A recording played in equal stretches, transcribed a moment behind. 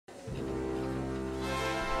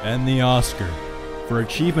And the Oscar for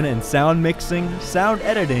achievement in sound mixing, sound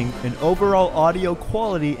editing, and overall audio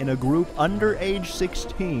quality in a group under age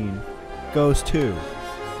 16 goes to...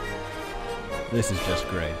 This is just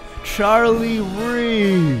great. Charlie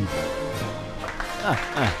Reed!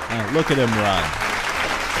 Look at him run.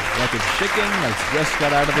 Like a chicken that's just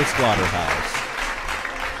got out of the slaughterhouse.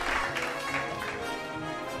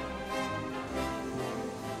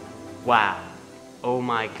 Wow. Oh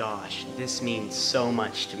my gosh, this means so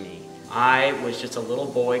much to me. I was just a little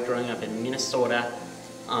boy growing up in Minnesota,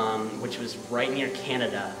 which was right near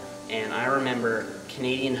Canada, and I remember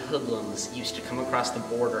Canadian hoodlums used to come across the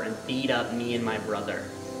border and beat up me and my brother.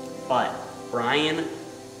 But Brian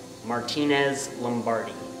Martinez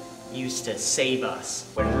Lombardi used to save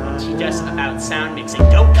us. When she teach us about sound mixing.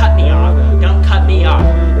 Don't cut me off, don't cut me off.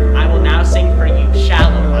 I will now sing for you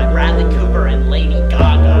Shallow by Bradley Cooper and Lady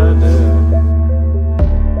Gaga.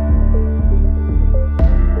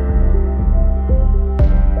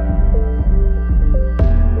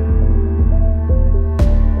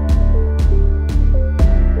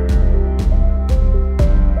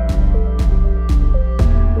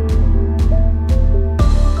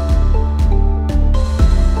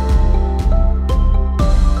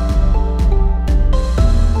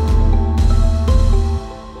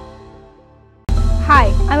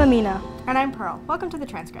 And I'm Pearl. Welcome to the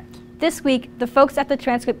Transcript. This week, the folks at the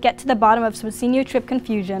Transcript get to the bottom of some senior trip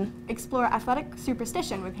confusion, explore athletic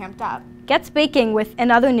superstition with Hamped Up, gets baking with In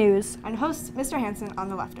Other News, and hosts Mr. Hansen on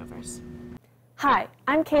The Leftovers. Hi,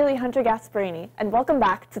 I'm Kaylee Hunter-Gasparini, and welcome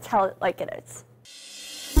back to Tell It Like It Is.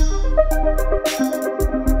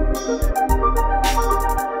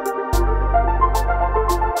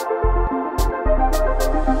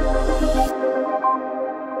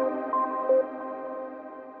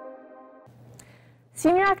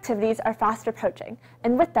 Senior activities are fast approaching,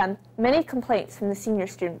 and with them, many complaints from the senior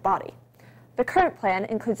student body. The current plan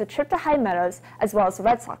includes a trip to High Meadows as well as the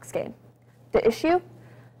Red Sox game. The issue?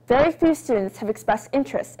 Very few students have expressed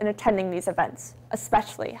interest in attending these events,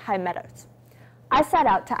 especially High Meadows. I set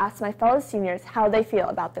out to ask my fellow seniors how they feel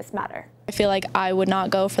about this matter. I feel like I would not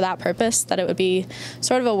go for that purpose, that it would be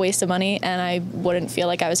sort of a waste of money, and I wouldn't feel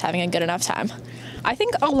like I was having a good enough time. I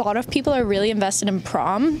think a lot of people are really invested in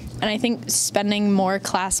prom, and I think spending more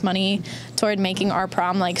class money toward making our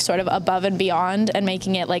prom like sort of above and beyond and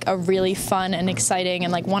making it like a really fun and exciting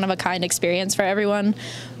and like one-of-a-kind experience for everyone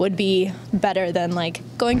would be better than like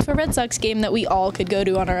going to a Red Sox game that we all could go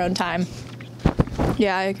to on our own time.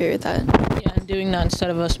 Yeah, I agree with that. Yeah, and doing that instead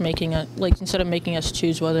of us making us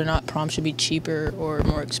choose whether or not prom should be cheaper or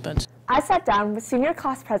more expensive. I sat down with Senior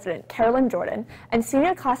Class President Carolyn Jordan and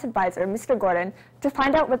Senior Class Advisor Mr. Gordon to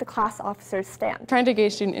find out where the class officers stand. Trying to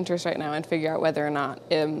gauge student interest right now and figure out whether or not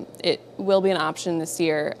it will be an option this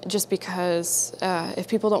year, just because if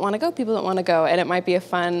people don't want to go, people don't want to go, and it might be a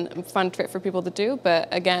fun trip for people to do, but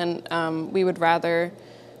again, we would rather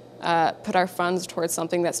put our funds towards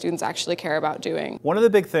something that students actually care about doing. One of the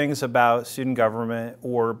big things about student government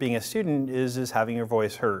or being a student is having your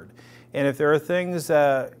voice heard. And if there are things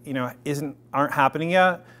that aren't happening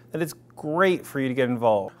yet, then it's great for you to get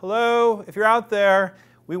involved. Hello, if you're out there,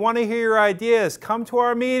 we want to hear your ideas. Come to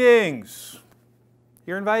our meetings.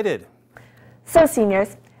 You're invited. So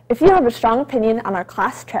seniors, if you have a strong opinion on our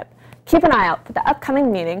class trip, keep an eye out for the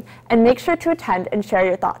upcoming meeting and make sure to attend and share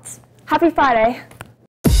your thoughts. Happy Friday!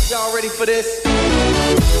 Y'all ready for this?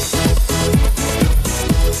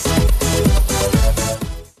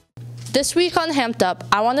 This week on Hamped Up,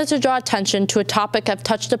 I wanted to draw attention to a topic I've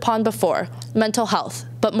touched upon before, mental health,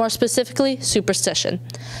 but more specifically, superstition.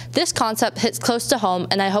 This concept hits close to home,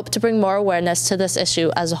 and I hope to bring more awareness to this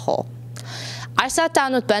issue as a whole. I sat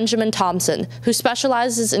down with Benjamin Thompson, who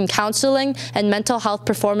specializes in counseling and mental health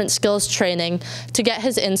performance skills training, to get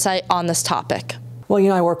his insight on this topic.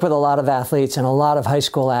 Well, I work with a lot of athletes and a lot of high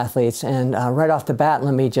school athletes, and right off the bat,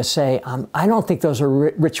 let me just say, I don't think those are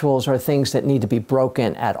rituals or things that need to be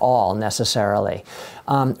broken at all, necessarily.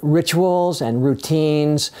 Rituals and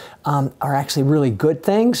routines are actually really good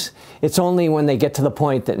things. It's only when they get to the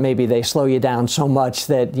point that maybe they slow you down so much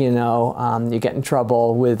that, you get in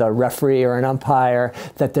trouble with a referee or an umpire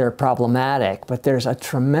that they're problematic. But there's a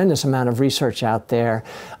tremendous amount of research out there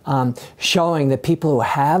showing that people who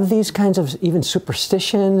have these kinds of even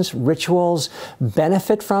superstitions, rituals,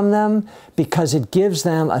 benefit from them because it gives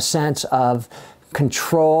them a sense of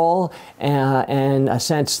control and a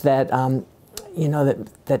sense that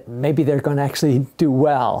that maybe they're going to actually do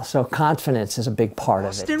well. So confidence is a big part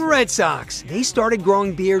of it. Boston Red Sox. They started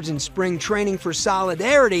growing beards in spring training for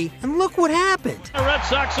solidarity, and look what happened. The Red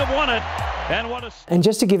Sox have won it. And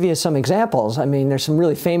just to give you some examples, I mean, there's some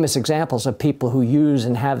really famous examples of people who use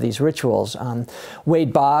and have these rituals.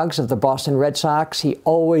 Wade Boggs of the Boston Red Sox, he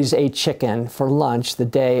always ate chicken for lunch the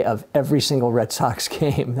day of every single Red Sox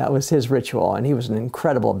game. That was his ritual, and he was an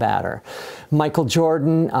incredible batter. Michael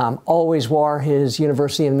Jordan always wore his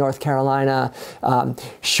University of North Carolina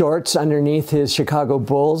shorts underneath his Chicago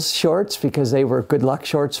Bulls shorts because they were good luck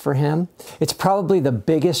shorts for him. It's probably the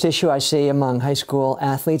biggest issue I see among high school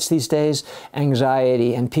athletes these days,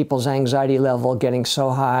 anxiety, and people's anxiety level getting so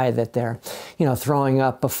high that they're, throwing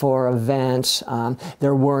up before events.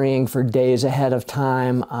 They're worrying for days ahead of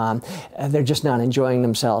time. They're just not enjoying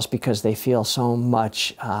themselves because they feel so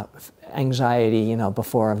much anxiety,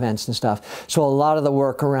 before events and stuff. So a lot of the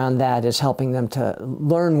work around that is helping them to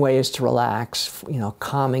learn ways to relax,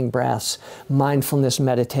 calming breaths, mindfulness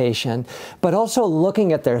meditation, but also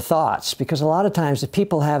looking at their thoughts, because a lot of times if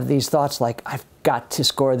people have these thoughts like, I've got to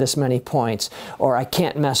score this many points, or I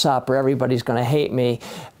can't mess up, or everybody's going to hate me,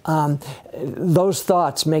 those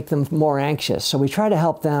thoughts make them more anxious. So we try to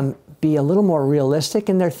help them be a little more realistic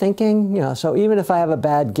in their thinking. So even if I have a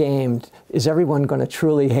bad game, is everyone going to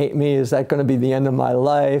truly hate me? Is that going to be the end of my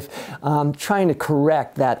life? Trying to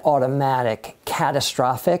correct that automatic,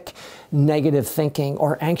 catastrophic, negative thinking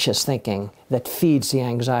or anxious thinking that feeds the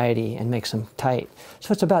anxiety and makes them tight.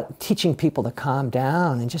 So it's about teaching people to calm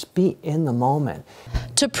down and just be in the moment.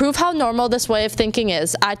 To prove how normal this way of thinking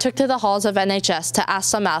is, I took to the halls of NHS to ask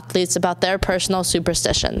some athletes about their personal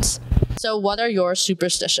superstitions. So what are your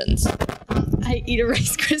superstitions? I eat a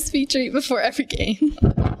Rice Krispie treat before every game.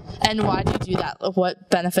 And why do you do that? What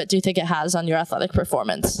benefit do you think it has on your athletic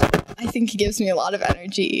performance? I think it gives me a lot of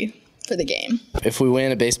energy for the game. If we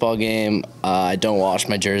win a baseball game, I don't wash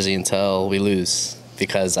my jersey until we lose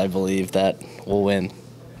because I believe that we'll win.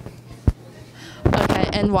 Okay,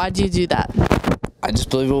 and why do you do that? I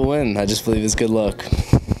just believe we'll win. I just believe it's good luck.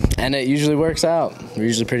 And it usually works out. We're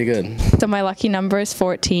usually pretty good. So my lucky number is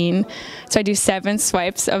 14. So I do 7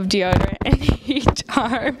 swipes of deodorant in each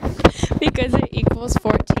arm because it equals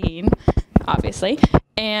 14, obviously.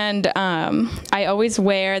 And I always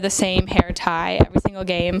wear the same hair tie every single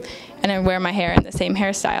game, and I wear my hair in the same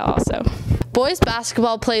hairstyle also. Boys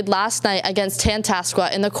basketball played last night against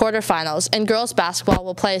Tantascwa in the quarterfinals, and girls basketball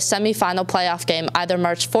will play a semifinal playoff game either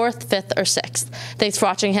March 4th, 5th, or 6th. Thanks for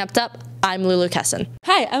watching Hamped Up. I'm Lulu Kesson.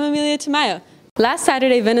 Hi, I'm Amelia Tamayo. Last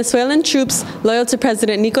Saturday, Venezuelan troops loyal to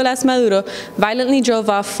President Nicolás Maduro violently drove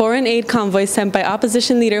off foreign aid convoys sent by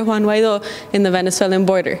opposition leader Juan Guaidó in the Venezuelan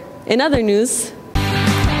border. In other news,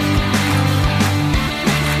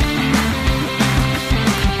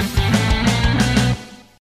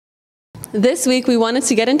 this week, we wanted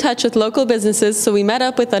to get in touch with local businesses, so we met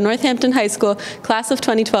up with a Northampton High School class of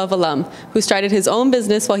 2012 alum who started his own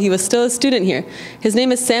business while he was still a student here. His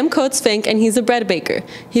name is Sam Coates-Fink, and he's a bread baker.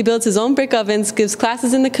 He builds his own brick ovens, gives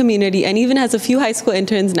classes in the community, and even has a few high school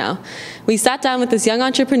interns now. We sat down with this young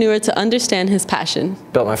entrepreneur to understand his passion.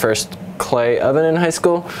 Built my first clay oven in high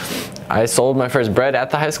school. I sold my first bread at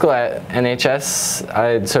the high school at NHS.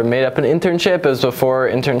 I sort of made up an internship. It was before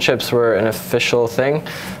internships were an official thing.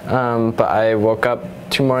 But I woke up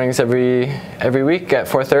 2 mornings every week at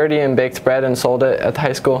 4:30 and baked bread and sold it at the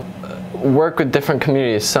high school. Work with different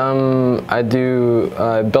communities. Some I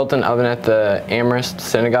built an oven at the Amherst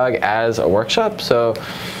Synagogue as a workshop. So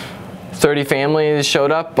 30 families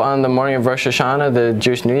showed up on the morning of Rosh Hashanah, the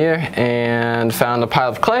Jewish New Year, and found a pile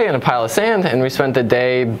of clay and a pile of sand, and we spent the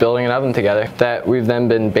day building an oven together that we've then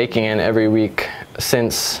been baking in every week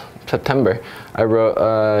since September. I wrote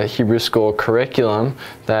a Hebrew school curriculum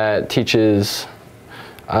that teaches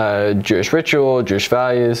Jewish ritual, Jewish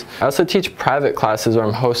values. I also teach private classes where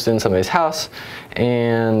I'm hosting somebody's house,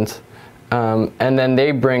 and then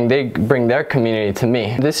they bring their community to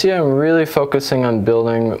me. This year I'm really focusing on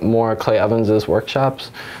building more clay ovens as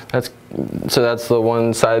workshops. So that's the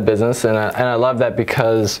one side of business, and I love that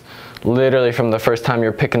because literally from the first time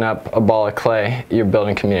you're picking up a ball of clay, you're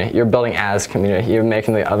building community. You're building as community. You're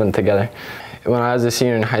making the oven together. When I was a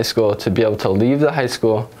senior in high school, to be able to leave the high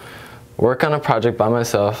school, work on a project by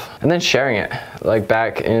myself, and then sharing it like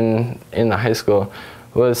back in the high school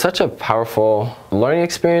was such a powerful learning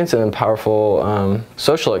experience and a powerful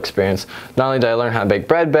social experience. Not only did I learn how to bake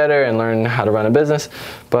bread better and learn how to run a business,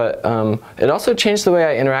 but it also changed the way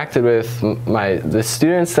I interacted with the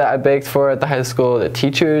students that I baked for at the high school, the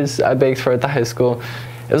teachers I baked for at the high school.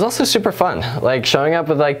 It was also super fun, like showing up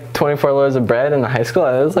with like 24 loaves of bread in the high school.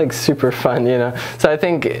 It was like super fun, you know. So I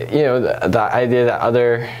think, you know, the idea that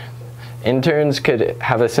other interns could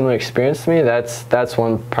have a similar experience to me, that's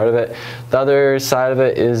one part of it. The other side of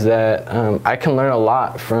it is that I can learn a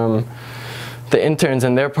lot from the interns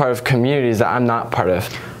and they're part of communities that I'm not part of.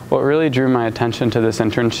 What really drew my attention to this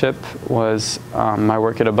internship was my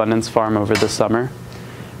work at Abundance Farm over the summer.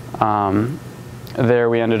 There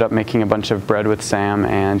we ended up making a bunch of bread with Sam,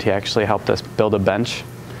 and he actually helped us build a bench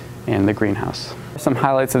in the greenhouse. Some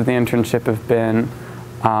highlights of the internship have been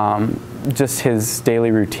just his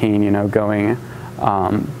daily routine, you know, going,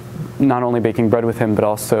 not only baking bread with him, but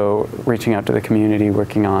also reaching out to the community,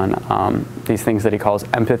 working on these things that he calls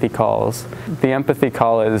empathy calls. The empathy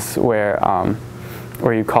call is where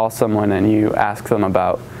you call someone and you ask them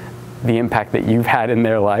about the impact that you've had in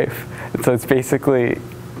their life. And so it's basically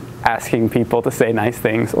asking people to say nice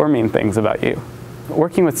things or mean things about you.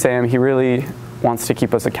 Working with Sam, he really wants to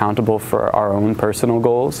keep us accountable for our own personal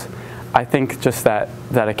goals. I think just that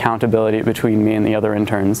accountability between me and the other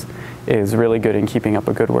interns is really good in keeping up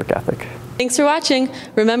a good work ethic. Thanks for watching.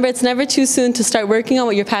 Remember, it's never too soon to start working on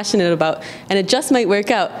what you're passionate about, and it just might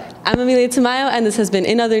work out. I'm Amelia Tamayo, and this has been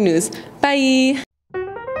In Other News. Bye!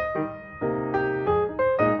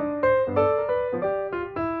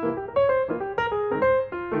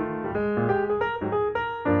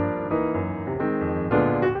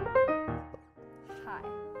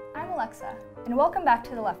 And welcome back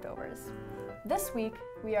to The Leftovers. This week,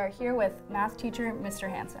 we are here with math teacher, Mr.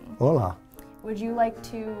 Hansen. Hola. Would you like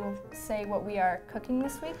to say what we are cooking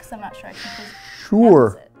this week? Because I'm not sure I can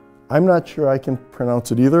Sure. I'm not sure I can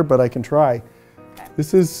pronounce it either, but I can try. Okay.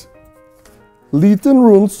 This is liten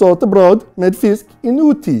rund sotebröd med fisk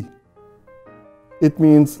inuti. It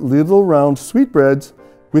means little round sweetbreads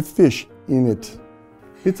with fish in it.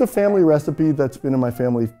 It's a family recipe that's been in my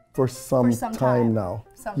family for some time now.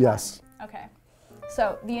 Yes. Okay.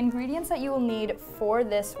 So the ingredients that you will need for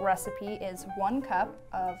this recipe is 1 cup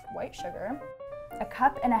of white sugar,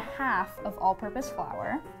 1.5 cups of all-purpose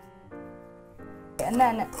flour, and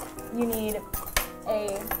then you need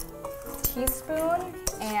a teaspoon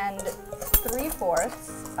and 3/4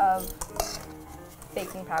 of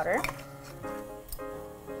baking powder.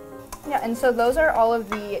 Yeah, and so those are all of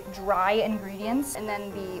the dry ingredients, and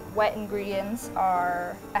then the wet ingredients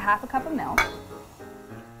are 1/2 cup of milk.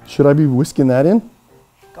 Should I be whisking that in?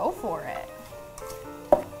 Go for it.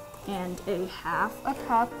 And 1/2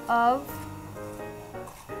 cup of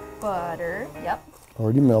butter. Yep.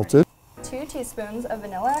 Already melted. 2 teaspoons of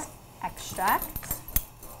vanilla extract.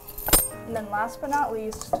 And then last but not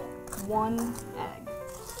least, 1 egg.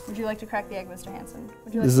 Would you like to crack the egg, Mr. Hansen?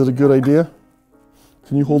 Would you like Is it a good idea?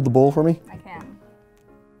 Can you hold the bowl for me? I can.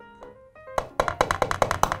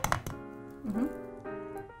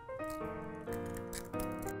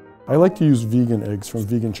 I like to use vegan eggs from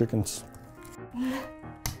vegan chickens.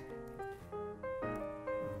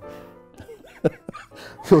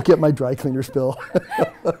 Look at my dry cleaner spill.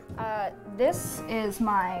 This is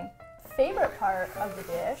my favorite part of the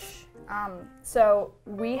dish. So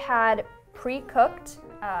we had pre-cooked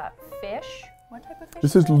fish. What type of fish?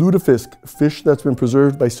 This is lutefisk, fish that's been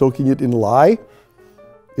preserved by soaking it in lye.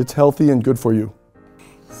 It's healthy and good for you.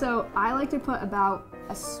 So I like to put about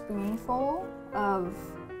a spoonful of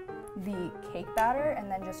the cake batter and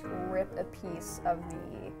then just rip a piece of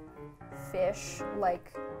the fish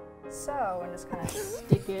like so and just kind of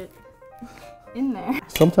stick it in there.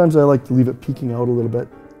 Sometimes I like to leave it peeking out a little bit.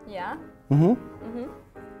 Yeah? Mm-hmm.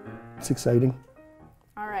 It's exciting.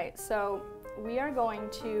 All right, so we are going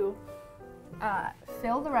to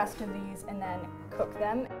fill the rest of these and then cook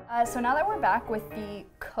them. So now that we're back with the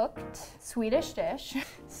cooked Swedish dish,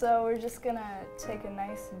 so we're just gonna take a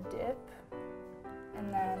nice dip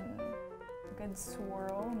and then a good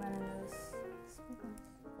swirl and then into this.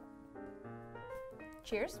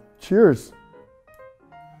 Cheers. Cheers.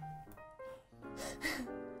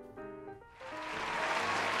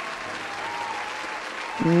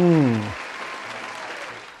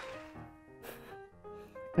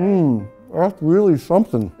 That's really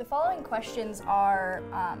something. The following questions are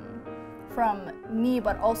from me,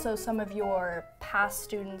 but also some of your past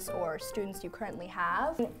students or students you currently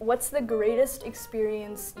have. What's the greatest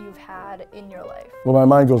experience you've had in your life? Well, my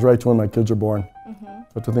mind goes right to when my kids are born.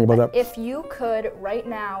 What to think about that? If you could right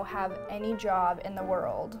now have any job in the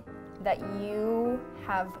world that you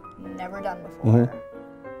have never done before,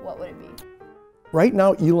 what would it be? Right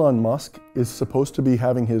now, Elon Musk is supposed to be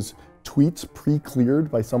having his tweets pre-cleared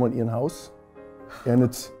by someone in-house,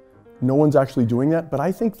 and no one's actually doing that, but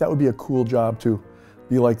I think that would be a cool job to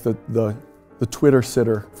be like the Twitter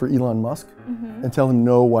sitter for Elon Musk and tell him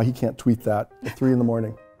no, why he can't tweet that at 3 in the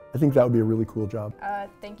morning. I think that would be a really cool job.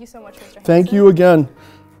 Thank you so much, Mr. Hansen. Thank you again.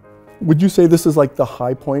 Would you say this is like the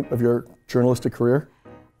high point of your journalistic career?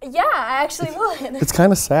 Yeah, I actually would. It's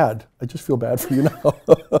kind of sad. I just feel bad for you now.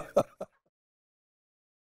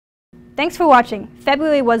 Thanks for watching.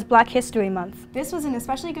 February was Black History Month. This was an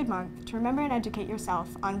especially good month to remember and educate yourself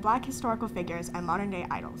on Black historical figures and modern-day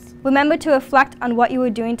idols. Remember to reflect on what you are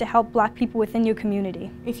doing to help Black people within your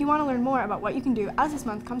community. If you want to learn more about what you can do as this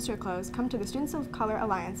month comes to a close, come to the Students of Color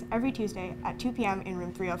Alliance every Tuesday at 2 p.m. in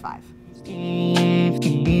room 305.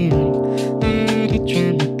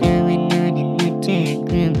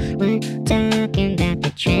 We're talking about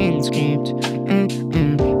the transcript.